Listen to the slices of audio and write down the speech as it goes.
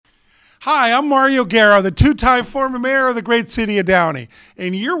Hi, I'm Mario Guerra, the two-time former mayor of the great city of Downey.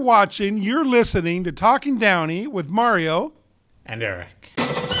 And you're listening to Talking Downey with Mario and Eric.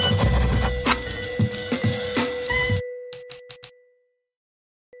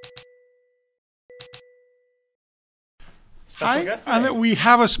 Hi, and we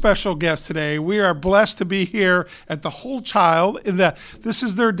have a special guest today. We are blessed to be here at the Whole Child. This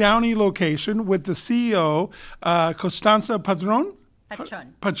is their Downey location with the CEO, Constanza Pachon.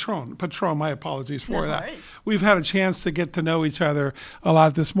 Pachon. My apologies for that. Worries. We've had a chance to get to know each other a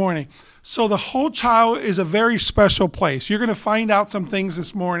lot this morning. So the Whole Child is a very special place. You're going to find out some things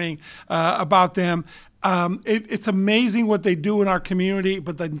this morning about them. It's amazing what they do in our community,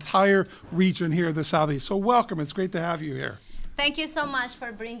 but the entire region here in the Southeast. So welcome. It's great to have you here. Thank you so much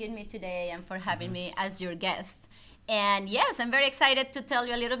for bringing me today and for having me as your guest. And yes, I'm very excited to tell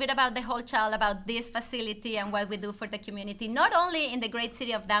you a little bit about the Whole Child, about this facility and what we do for the community, not only in the great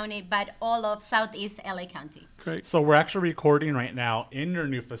city of Downey, but all of Southeast LA County. Great. So we're actually recording right now in your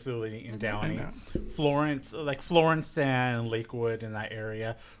new facility in Downey, Florence and Lakewood in that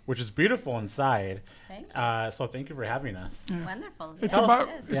area, which is beautiful inside. Thank you. So thank you for having us. Yeah. Wonderful. It's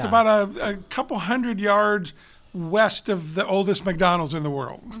about a couple hundred yards west of the oldest McDonald's in the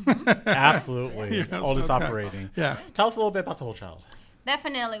world. Absolutely. Oldest operating. Yeah. Tell us a little bit about the Whole Child.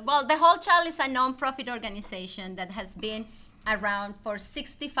 Definitely. Well, the Whole Child is a non-profit organization that has been around for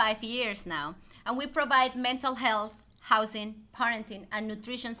 65 years now. And we provide mental health, housing, parenting, and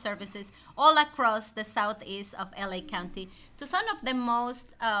nutrition services all across the southeast of LA County to some of the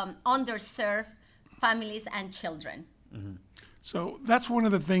most underserved families and children. Mm-hmm. So that's one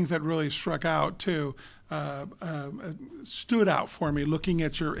of the things that really struck out too, stood out for me looking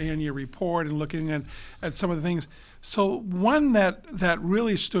at your annual report and looking at some of the things. So one that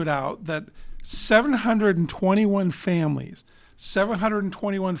really stood out, that 721 families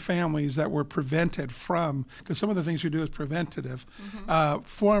that were prevented from, because some of the things you do is preventative,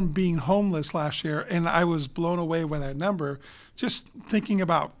 from being homeless last year. And I was blown away by that number, just thinking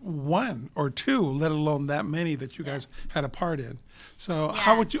about one or two, let alone that many that you guys had a part in. So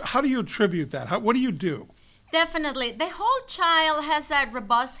how do you attribute that? What do you do? Definitely. The Whole Child has a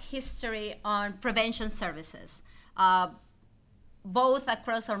robust history on prevention services, both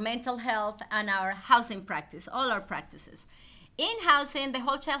across our mental health and our housing practice, all our practices. In housing, the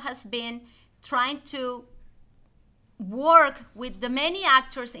Whole Child has been trying to work with the many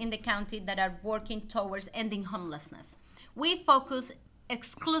actors in the county that are working towards ending homelessness. We focus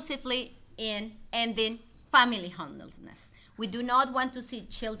exclusively in ending family homelessness. We do not want to see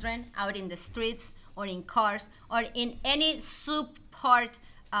children out in the streets or in cars or in any subpart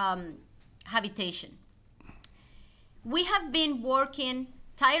habitation. We have been working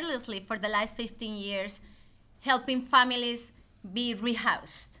tirelessly for the last 15 years, helping families be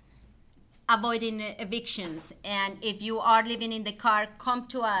rehoused, avoiding evictions. And if you are living in the car, come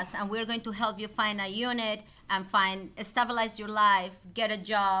to us and we're going to help you find a unit and stabilize your life, get a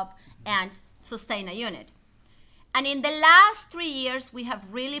job, and sustain a unit. And in the last 3 years, we have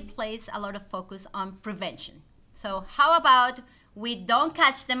really placed a lot of focus on prevention. So how about we don't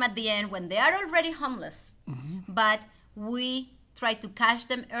catch them at the end when they are already homeless, but we try to catch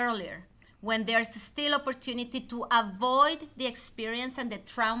them earlier, when there's still opportunity to avoid the experience and the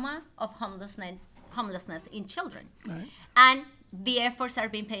trauma of homelessness in children. Right. And the efforts are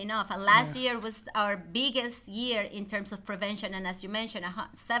being paying off. And last year was our biggest year in terms of prevention. And as you mentioned,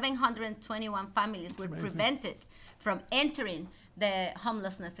 721 families were prevented from entering the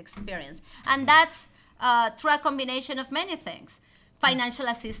homelessness experience. And that's through a combination of many things. Financial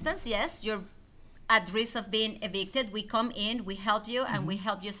assistance, yes, you're at risk of being evicted. We come in, we help you, and we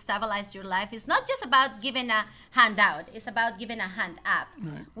help you stabilize your life. It's not just about giving a handout, it's about giving a hand up.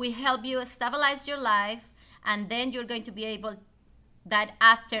 Right. We help you stabilize your life, and then you're going to be able, that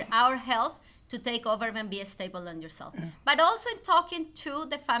after our help, to take over and be stable on yourself. Yeah. But also in talking to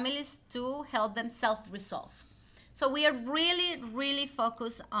the families to help them self-resolve. So we are really, really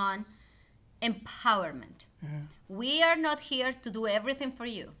focused on empowerment. Yeah. We are not here to do everything for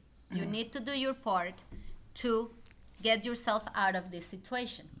you. You need to do your part to get yourself out of this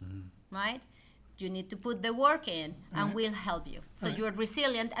situation, right? You need to put the work in, and we'll help you. So you're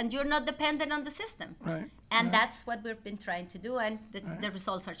resilient, and you're not dependent on the system. Right. And that's what we've been trying to do, and the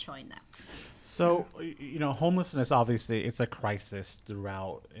results are showing that. So, homelessness, obviously, it's a crisis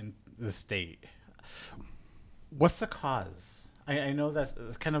throughout in the state. What's the cause? I know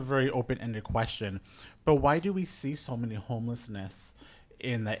that's kind of a very open-ended question, but why do we see so many homelessness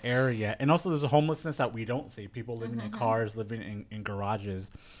in the area? And also there's a homelessness that we don't see, people living in cars, living in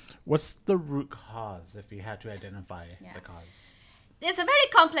garages. What's the root cause, if you had to identify the cause? It's a very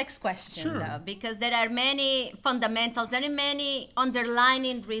complex question, Sure. though, because there are many fundamentals, there are many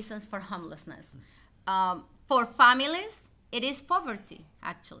underlying reasons for homelessness. For families, it is poverty,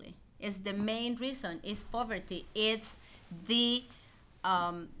 actually. It's the main reason, is poverty. It's the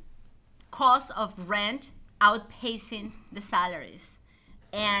cost of rent outpacing the salaries.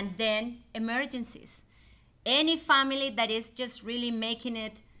 And then emergencies. Any family that is just really making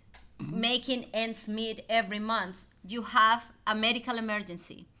ends meet every month, you have a medical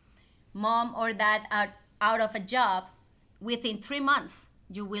emergency. Mom or dad are out of a job, within 3 months,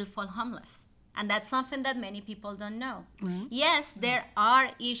 you will fall homeless. And that's something that many people don't know. Mm-hmm. Yes, there are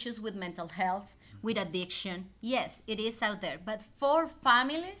issues with mental health, with addiction. Yes, it is out there. But for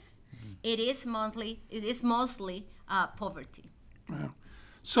families, it is mostly poverty. Yeah.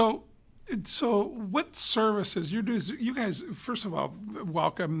 So what services you do? You guys, first of all,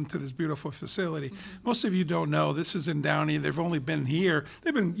 welcome to this beautiful facility. Mm-hmm. Most of you don't know this is in Downey. They've only been here.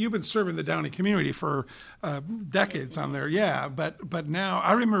 You've been serving the Downey community for decades on there. Yeah, but now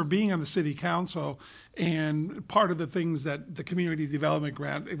I remember being on the city council, and part of the things that the community development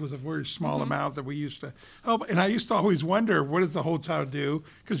grant, it was a very small mm-hmm. amount that we used to help. And I used to always wonder, what does the hotel do?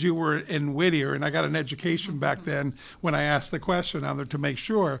 Because you were in Whittier, and I got an education back then when I asked the question on there to make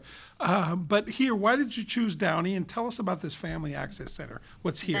sure. But here, why did you choose Downey? And tell us about this Family Access Center.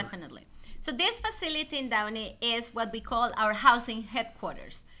 What's here? Definitely. So this facility in Downey is what we call our housing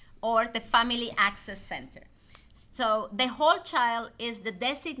headquarters, or the Family Access Center. So the Whole Child is the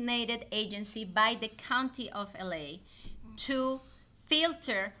designated agency by the County of LA to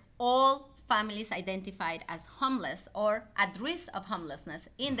filter all families identified as homeless or at risk of homelessness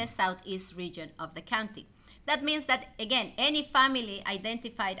in the southeast region of the county. That means that, again, any family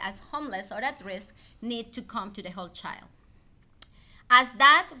identified as homeless or at risk need to come to the Whole Child. As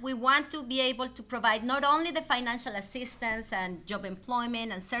that, we want to be able to provide not only the financial assistance and job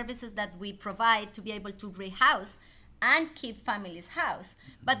employment and services that we provide to be able to rehouse and keep families housed,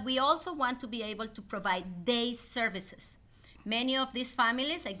 but we also want to be able to provide day services. Many of these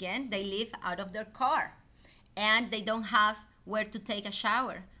families, again, they live out of their car, and they don't have where to take a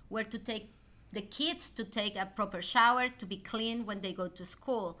shower, where to take the kids to take a proper shower, to be clean when they go to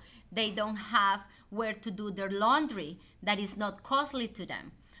school. They don't have where to do their laundry that is not costly to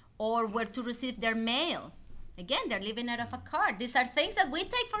them, or where to receive their mail. Again, they're living out of a car. These are things that we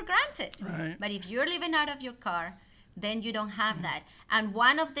take for granted. Right. But if you're living out of your car, then you don't have that. And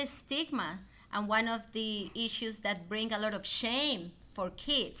one of the stigma and one of the issues that bring a lot of shame for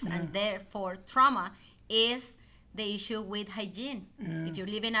kids and therefore trauma is the issue with hygiene. Yeah. If you're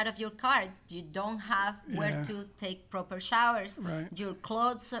living out of your car, you don't have where to take proper showers. Right. Your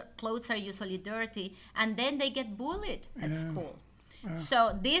clothes are usually dirty, and then they get bullied at school.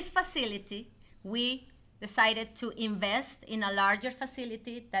 So this facility, we decided to invest in a larger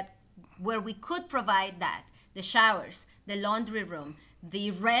facility where we could provide that, the showers, the laundry room,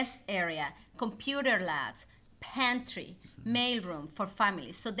 the rest area, computer labs, pantry, mailroom for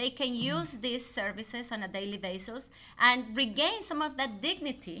families, so they can use these services on a daily basis and regain some of that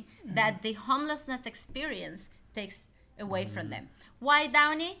dignity that the homelessness experience takes away from them. Why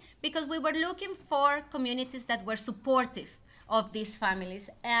Downey? Because we were looking for communities that were supportive of these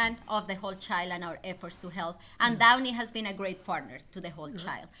families and of the Whole Child and our efforts to help. And Downey has been a great partner to the Whole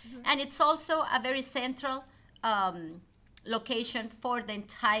Child. And it's also a very central location for the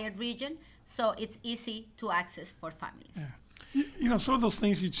entire region, so it's easy to access for families. Yeah. You know, some of those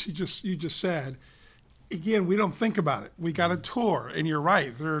things you just said, again, we don't think about it. We got a tour, and you're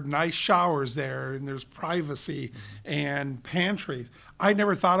right. There are nice showers there, and there's privacy and pantries. I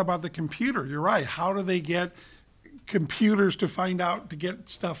never thought about the computer. You're right. How do they get computers to get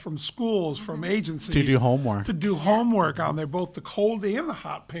stuff from schools, from agencies? To do homework. To do homework on there, both the cold and the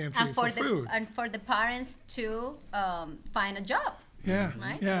hot pantry for food. And for the parents to find a job. Yeah.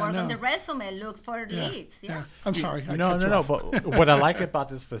 Right? Yeah, Work on the resume, look for leads. Yeah. I'm sorry. No. But what I like about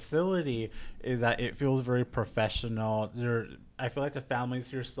this facility is that it feels very professional. I feel like the families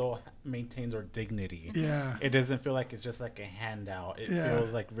here still maintain their dignity. Yeah. It doesn't feel like it's just like a handout. It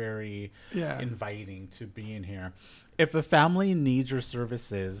feels like very inviting to be in here. If a family needs your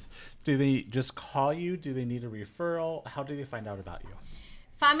services, do they just call you? Do they need a referral? How do they find out about you?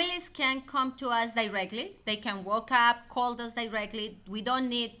 Families can come to us directly. They can walk up, call us directly. We don't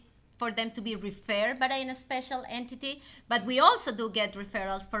need for them to be referred by a special entity, but we also do get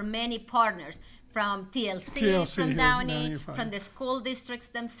referrals for many partners from TLC from Downey, from the school districts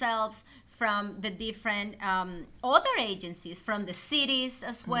themselves, from the different other agencies, from the cities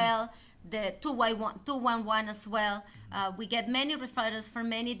as well, the 211 as well. We get many referrals from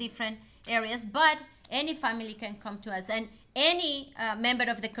many different areas, but any family can come to us. And any member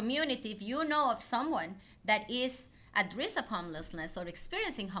of the community, if you know of someone that is at risk of homelessness or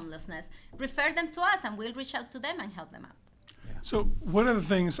experiencing homelessness, refer them to us and we'll reach out to them and help them out. So one of the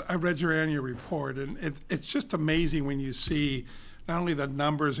things, I read your annual report, and it's just amazing when you see not only the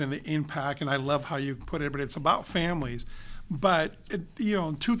numbers and the impact, and I love how you put it, but it's about families. But,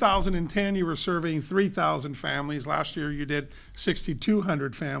 in 2010, you were serving 3,000 families. Last year, you did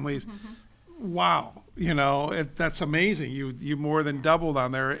 6,200 families. Mm-hmm. Wow. That's amazing. You more than doubled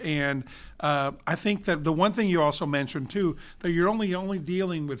on there. And I think that the one thing you also mentioned, too, that you're only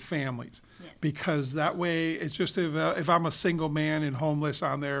dealing with families. Yes. Because that way, it's just if I'm a single man and homeless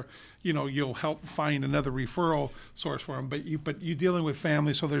on there, you'll help find another referral source for them. But you're dealing with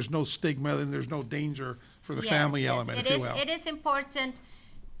families, so there's no stigma and there's no danger for the family element, if you will. It is important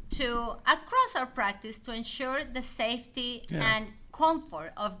across our practice, to ensure the safety and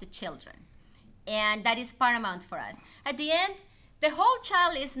comfort of the children. And that is paramount for us. At the end, the whole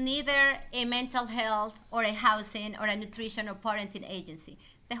child is neither a mental health or a housing or a nutrition or parenting agency.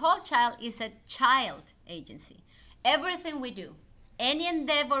 The whole child is a child agency. Everything we do, any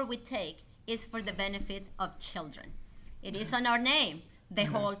endeavor we take, is for the benefit of children. It is on our name, the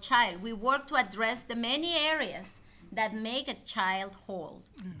whole child. We work to address the many areas that make a child whole.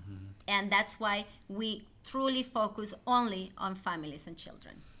 Mm-hmm. And that's why we truly focus only on families and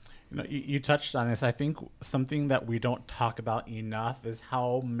children. You touched on this. I think something that we don't talk about enough is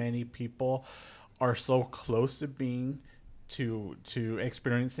how many people are so close to being to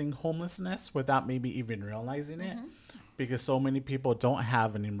experiencing homelessness without maybe even realizing it. Because so many people don't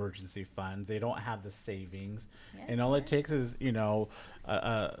have an emergency fund, they don't have the savings, and all it takes is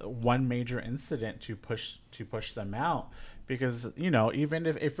one major incident to push them out. Because even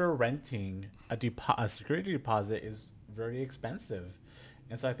if you're renting, a security deposit is very expensive.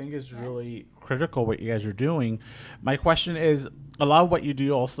 And so I think it's really critical what you guys are doing. My question is, a lot of what you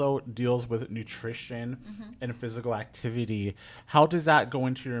do also deals with nutrition and physical activity. How does that go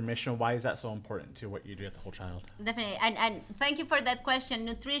into your mission? Why is that so important to what you do at the Whole Child? Definitely. And thank you for that question.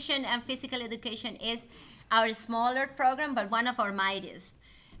 Nutrition and physical education is our smaller program, but one of our mightiest.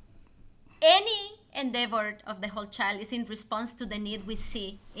 Any endeavor of the Whole Child is in response to the need we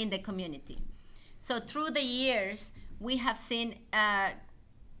see in the community. So through the years, we have seen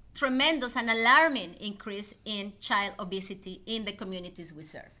tremendous and alarming increase in child obesity in the communities we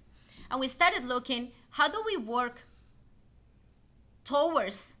serve. And we started looking, how do we work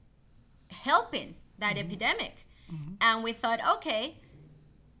towards helping that epidemic? And we thought, okay,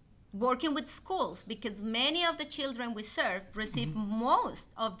 working with schools, because many of the children we serve receive most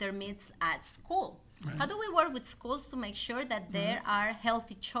of their meals at school. Right. How do we work with schools to make sure that there are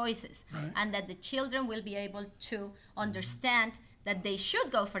healthy choices and that the children will be able to understand that they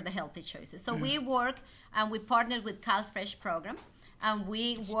should go for the healthy choices? So we work and we partnered with CalFresh program, and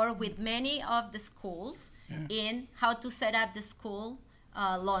we work with many of the schools in how to set up the school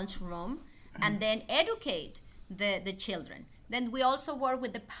lunch room and then educate the children. Then we also work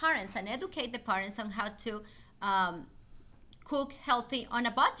with the parents and educate the parents on how to cook healthy on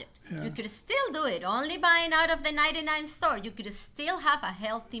a budget. You could still do it only buying out of the 99 store. You could still have a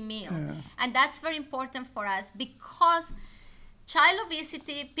healthy meal. And that's very important for us, because child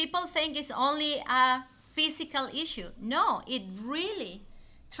obesity, people think is only a physical issue. No, it really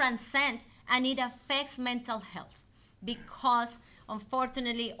transcends and it affects mental health, because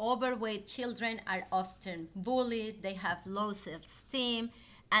unfortunately overweight children are often bullied, they have low self-esteem,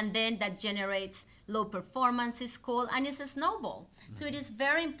 and then that generates low performance in school, and it's a snowball. So it is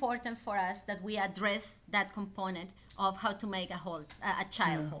very important for us that we address that component of how to make a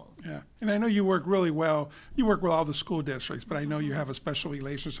child whole. And I know you work really well. You work with all the school districts, but I know you have a special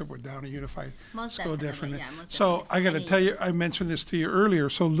relationship with Downey Unified School District. So I got to tell you, I mentioned this to you earlier.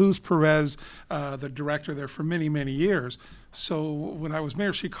 So Luz Perez, the director there for many, many years. So when I was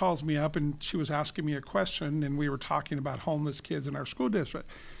mayor, she calls me up and she was asking me a question, and we were talking about homeless kids in our school district.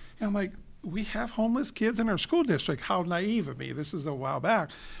 And I'm like, we have homeless kids in our school district. How naive of me. This is a while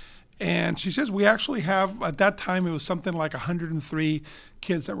back. And she says, we actually have, at that time, it was something like 103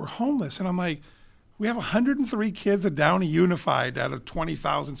 kids that were homeless. And I'm like, we have 103 kids at Downey Unified out of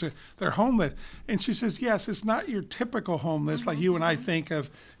 20,000. So they're homeless. And she says, yes, it's not your typical homeless like you and I think of,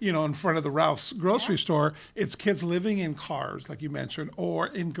 in front of the Ralph's grocery store. It's kids living in cars, like you mentioned, or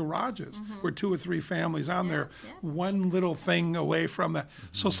in garages where 2 or 3 families on there, one little thing away from that.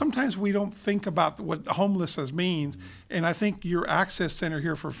 So sometimes we don't think about what homelessness means. And I think your access center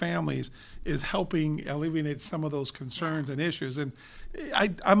here for families is helping alleviate some of those concerns and issues. And,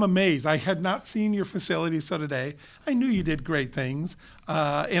 I'm amazed. I had not seen your facility so today. I knew you did great things,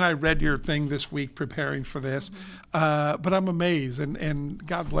 and I read your thing this week preparing for this. But I'm amazed, and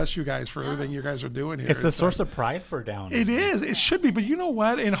God bless you guys for everything you guys are doing here. It's a source of pride for Downey. It is. It should be. But you know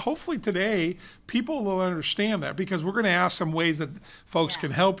what? And hopefully today people will understand that, because we're going to ask some ways that folks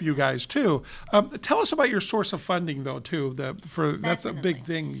can help you guys too. Tell us about your source of funding, though, too. That's a big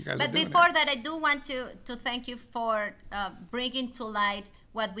thing you guys are doing. But before that, I do want to thank you for bringing to light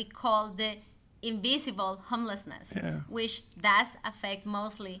what we call the invisible homelessness, which does affect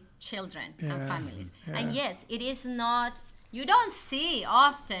mostly children and families. And yes, it is not, you don't see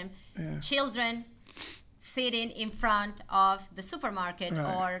often children sitting in front of the supermarket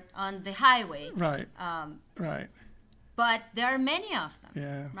or on the highway. Right. But there are many of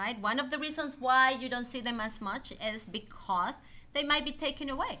them, right? One of the reasons why you don't see them as much is because they might be taken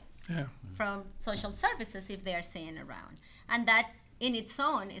away from social services if they are seen around. And that in its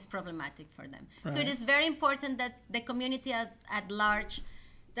own is problematic for them. So it is very important that the community at large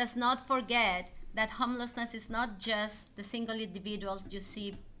does not forget that homelessness is not just the single individuals you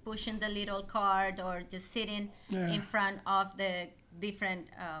see pushing the little cart or just sitting in front of the different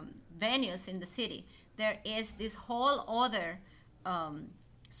venues in the city. There is this whole other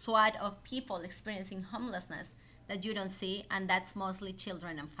swath of people experiencing homelessness that you don't see, and that's mostly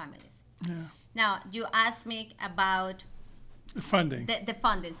children and families. Now, you asked me about the funding. The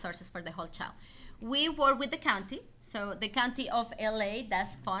funding sources for the whole child. We work with the county. So the county of LA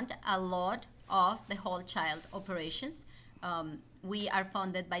does fund a lot of the whole child operations. We are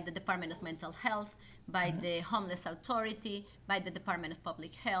funded by the Department of Mental Health, by the Homeless Authority, by the Department of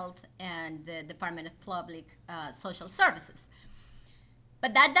Public Health, and the Department of Public Social Services.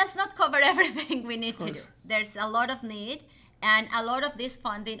 But that does not cover everything we need to do. There's a lot of need. And a lot of this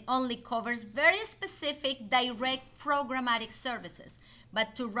funding only covers very specific, direct, programmatic services.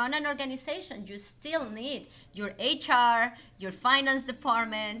 But to run an organization, you still need your HR, your finance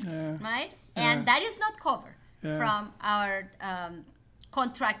department, right? And that is not covered from our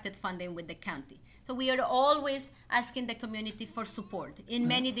contracted funding with the county. So we are always asking the community for support in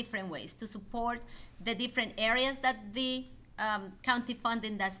many different ways to support the different areas that the county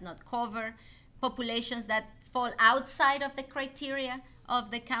funding does not cover, populations that fall outside of the criteria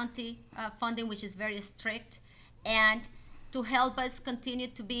of the county funding, which is very strict, and to help us continue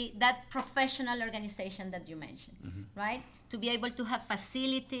to be that professional organization that you mentioned, right? To be able to have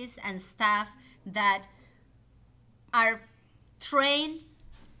facilities and staff that are trained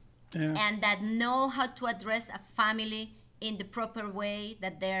and that know how to address a family in the proper way,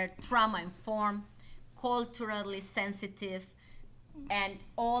 that they're trauma-informed, culturally sensitive, and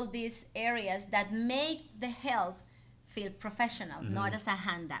all these areas that make the help feel professional, not as a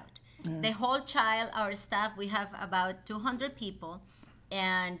handout. The whole child, our staff, we have about 200 people,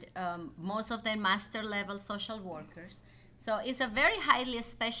 and most of them master-level social workers. So it's a very highly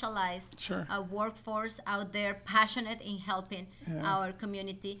specialized workforce out there, passionate in helping our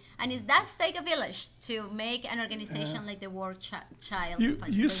community. And it does take a village to make an organization like the World Child.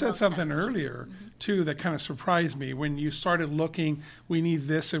 You said something earlier, too, that kind of surprised me. When you started looking, we need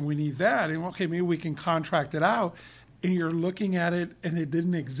this and we need that, and okay, maybe we can contract it out. And you're looking at it, and it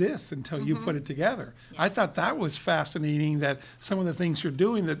didn't exist until you put it together. I thought that was fascinating, that some of the things you're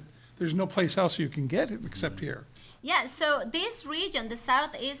doing, that there's no place else you can get it except here. Yeah, so this region, the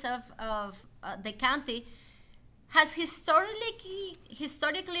southeast of the county, has historically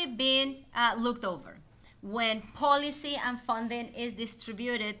been looked over. When policy and funding is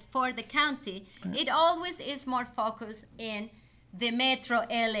distributed for the county, it always is more focused in the metro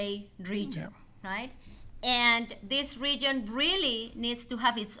LA region, right? And this region really needs to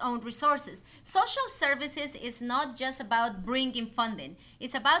have its own resources. Social services is not just about bringing funding.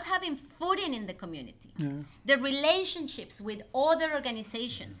 It's about having footing in the community. The relationships with other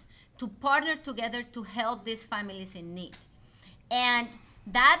organizations to partner together to help these families in need. And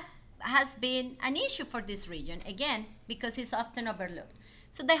that has been an issue for this region, again, because it's often overlooked.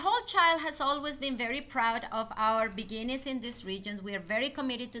 So the whole child has always been very proud of our beginnings in these regions. We are very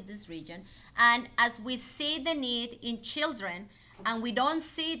committed to this region. And as we see the need in children, and we don't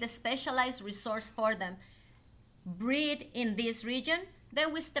see the specialized resource for them breed in this region,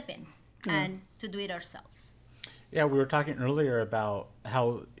 then we step in and to do it ourselves. Yeah, we were talking earlier about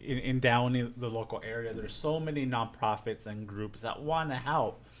how in Downey, the local area, there's so many nonprofits and groups that want to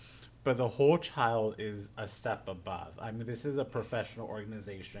help. But the whole child is a step above. I mean, this is a professional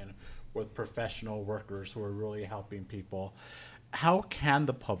organization with professional workers who are really helping people. How can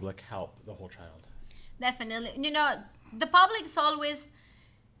the public help the whole child? Definitely. You know, the public is always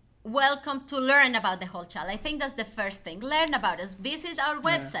welcome to learn about the whole child. I think that's the first thing. Learn about us. Visit our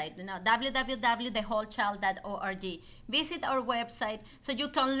website, www.thewholechild.org. Visit our website so you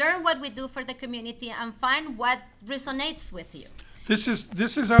can learn what we do for the community and find what resonates with you. This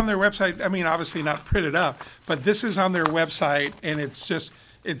is on their website. I mean, obviously not printed up, but this is on their website, and it's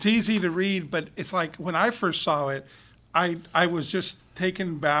easy to read. But it's like when I first saw it, I was just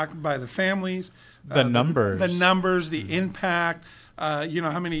taken back by the families, the numbers, the impact.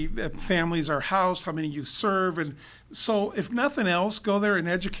 How many families are housed, how many you serve. And so if nothing else, go there and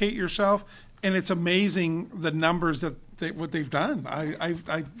educate yourself. And it's amazing the numbers what they've done. I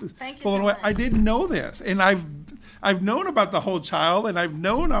blown away. I didn't know this. And I've known about the whole child, and I've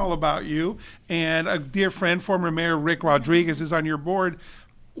known all about you. And a dear friend, former Mayor Rick Rodriguez, is on your board.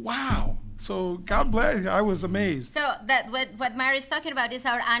 Wow. So God bless. I was amazed. So that what Mary's talking about is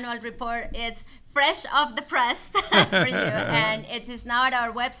our annual report. It's fresh off the press for you, and it is now at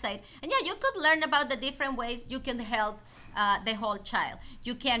our website. And yeah, you could learn about the different ways you can help the whole child.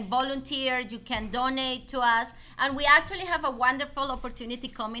 You can volunteer, you can donate to us, and we actually have a wonderful opportunity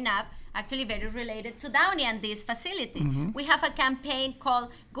coming up, actually very related to Downey and this facility. Mm-hmm. We have a campaign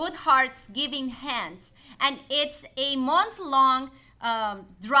called Good Hearts Giving Hands, and it's a month-long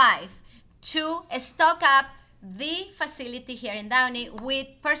drive to stock up the facility here in Downey with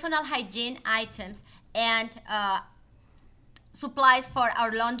personal hygiene items and supplies for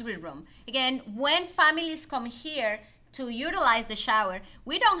our laundry room. Again, when families come here to utilize the shower,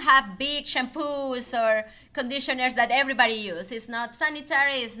 we don't have big shampoos or conditioners that everybody uses. It's not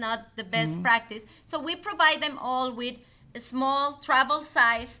sanitary, it's not the best practice. So we provide them all with small travel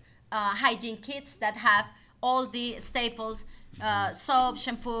size hygiene kits that have all the staples, soap,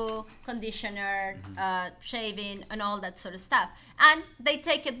 shampoo, conditioner, shaving, and all that sort of stuff. And they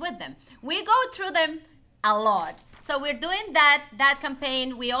take it with them. We go through them a lot. So we're doing that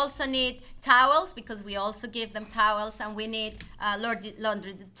campaign. We also need towels, because we also give them towels, and we need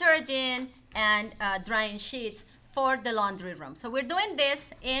laundry detergent and drying sheets for the laundry room. So we're doing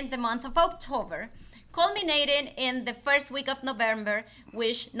this in the month of October, culminating in the first week of November,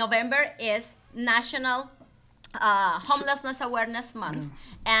 which November is National Homelessness Awareness Month,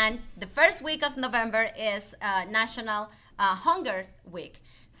 and the first week of November is National Hunger Week.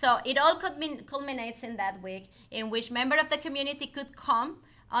 So it all culminates in that week, in which member of the community could come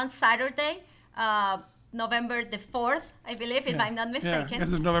on Saturday, November the 4th, I believe, if I'm not mistaken. Yeah,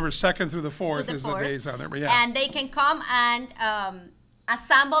 it's November 2nd through the 4th is the days on there. But yeah. And they can come and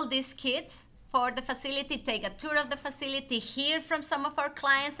assemble these kits for the facility, take a tour of the facility, hear from some of our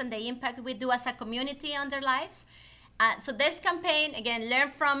clients and the impact we do as a community on their lives. So this campaign, again,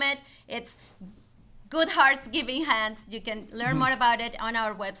 learn from it. It's Good Hearts Giving Hands. You can learn more about it on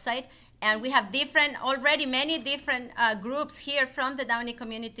our website. And we have many different groups here from the Downey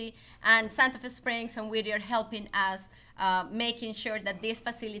community and Santa Fe Springs and Whittier helping us making sure that this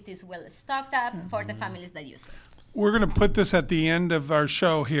facility is well stocked up for the families that use it. We're going to put this at the end of our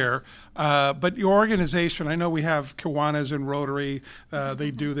show here, but your organization, I know we have Kiwanis and Rotary,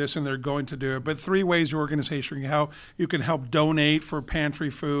 they do this and they're going to do it, but 3 ways your organization you can help donate for pantry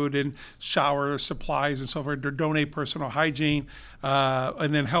food and shower supplies and so forth, or donate personal hygiene,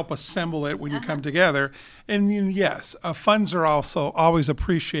 and then help assemble it when you come together. And yes, funds are also always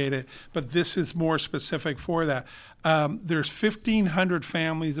appreciated, but this is more specific for that. There's 1,500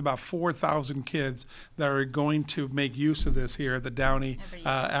 families, about 4,000 kids that are going to make use of this here at the Downey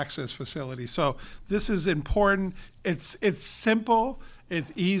Access Facility. So this is important. It's simple.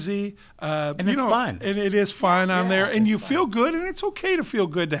 It's easy. And it's fun. And it is fun on there. And you feel good, and it's okay to feel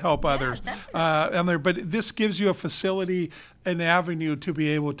good to help others on there. But this gives you a facility, an avenue to be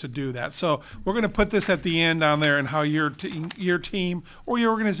able to do that. So we're going to put this at the end on there and how your team or your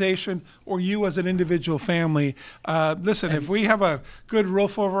organization or you as an individual family, listen, if we have a good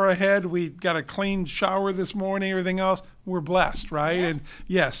roof over our head, we got a clean shower this morning, everything else, we're blessed, right? Yes. And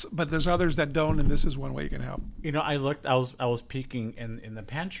yes, but there's others that don't, and this is one way you can help. I was peeking in the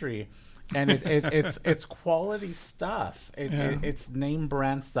pantry, and it's quality stuff. It's name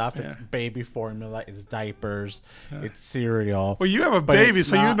brand stuff. It's baby formula. It's diapers. It's cereal. Well, you have a baby,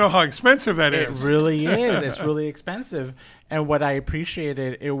 so you know how expensive that is. It really is. It's really expensive. And what I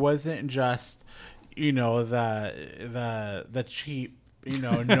appreciated, it wasn't just the cheap,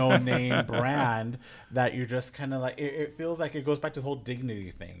 no name brand that you just kind of like. It feels like it goes back to the whole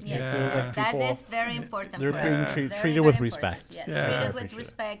dignity thing. Yes. It feels like people, that is very important. They're being treated very with important. respect. Yes, treated with Appreciate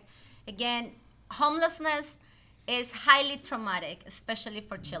respect. Again, homelessness is highly traumatic, especially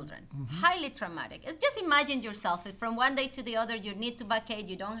for children. Highly traumatic. Just imagine yourself, if from one day to the other you need to vacate,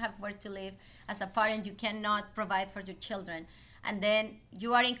 you don't have where to live. As a parent, you cannot provide for your children. and then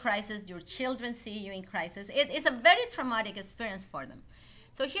you are in crisis, your children see you in crisis. It is a very traumatic experience for them.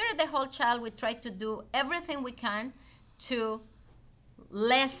 So here at the Whole Child, we try to do everything we can to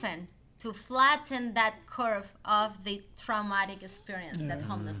lessen, to flatten that curve of the traumatic experience that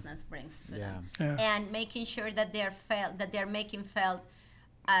homelessness brings to them, and making sure that they're making felt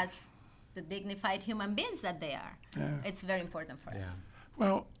as the dignified human beings that they are. It's very important for us.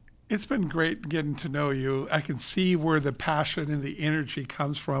 Well, it's been great getting to know you. I can see where the passion and the energy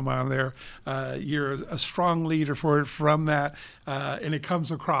comes from on there. You're a strong leader for it from that, and it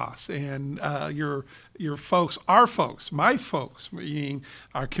comes across. And your folks, our folks, my folks, meaning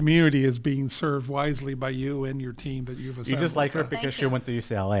our community, is being served wisely by you and your team that you've assembled. You just like her because she went to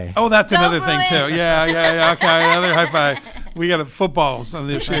UCLA. Oh, that's another thing too. Yeah. Okay, another high five. We got footballs on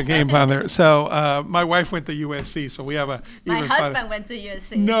this game on there. So my wife went to USC, so we have a. My husband went to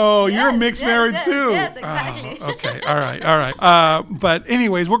USC. No, you're a mixed marriage too. Yes, exactly. Oh, okay, all right. But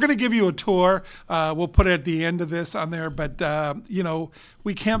anyways, we're going to give you a tour. We'll put it at the end of this on there. But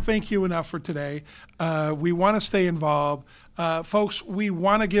we can't thank you enough for today. We want to stay involved. Folks, we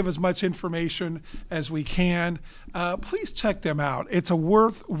want to give as much information as we can. Please check them out. It's a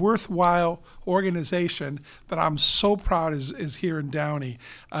worthwhile organization that I'm so proud is here in Downey.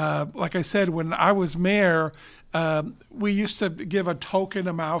 Like I said, when I was mayor, we used to give a token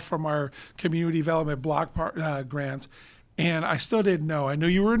amount from our community development block grants. And I still didn't know. I knew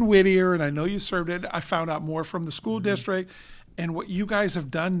you were in Whittier, and I know you served it. I found out more from the school district. And what you guys have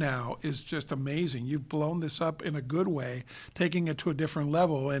done now is just amazing. You've blown this up in a good way, taking it to a different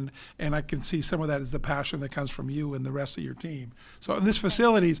level. And I can see some of that is the passion that comes from you and the rest of your team. So in this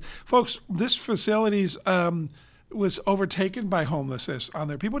facilities, folks, was overtaken by homelessness on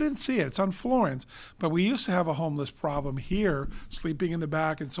there. People didn't see it. It's on Florence. But we used to have a homeless problem here, sleeping in the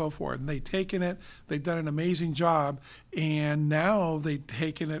back and so forth. And they've taken it. They've done an amazing job. And now they've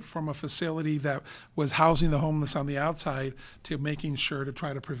taken it from a facility that was housing the homeless on the outside to making sure to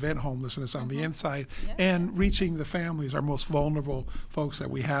try to prevent homelessness on the inside and reaching the families, our most vulnerable folks that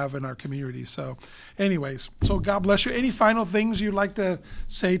we have in our community. So anyways, so God bless you. Any final things you'd like to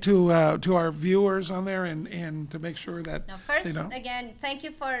say to our viewers on there and to make sure that first, again, thank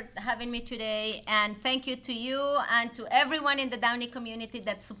you for having me today, and thank you to you and to everyone in the Downey community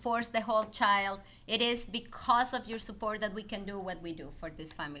that supports the Whole Child. It is because of your support that we can do what we do for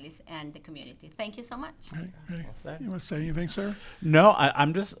these families and the community. Thank you so much. Hey. You want to say anything, sir? No,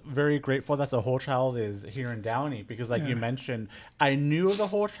 I'm just very grateful that the Whole Child is here in Downey because, like you mentioned, I knew of the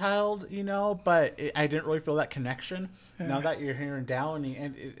Whole Child, but I didn't really feel that connection. Now that you're here in Downey,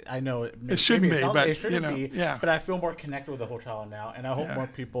 and I know it shouldn't be, but I feel more connected with the Whole Child now, and I hope more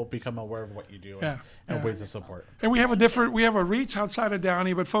people become aware of what you do and ways of support. And we have a reach outside of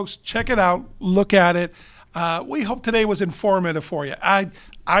Downey, but folks, check it out, look at it. We hope today was informative for you. I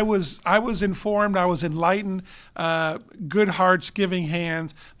was informed. I was enlightened. Good hearts, giving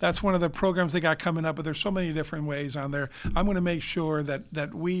hands. That's one of the programs they got coming up. But there's so many different ways on there. I'm going to make sure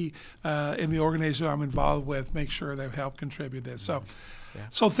that we in the organization I'm involved with make sure they help contribute this. So.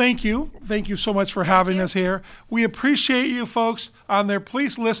 So thank you so much for having us here. We appreciate you folks on there.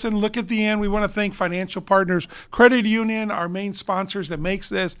 Please listen, look at the end. We want to thank Financial Partners Credit Union, our main sponsors that makes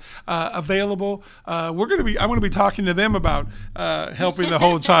this available. I'm going to be talking to them about helping the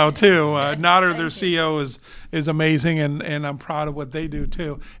Whole Child too. Nader, their CEO, is amazing, and I'm proud of what they do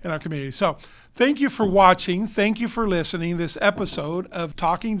too in our community. So thank you for watching. Thank you for listening. This episode of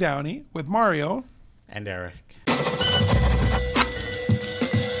Talking Downey with Mario and Eric.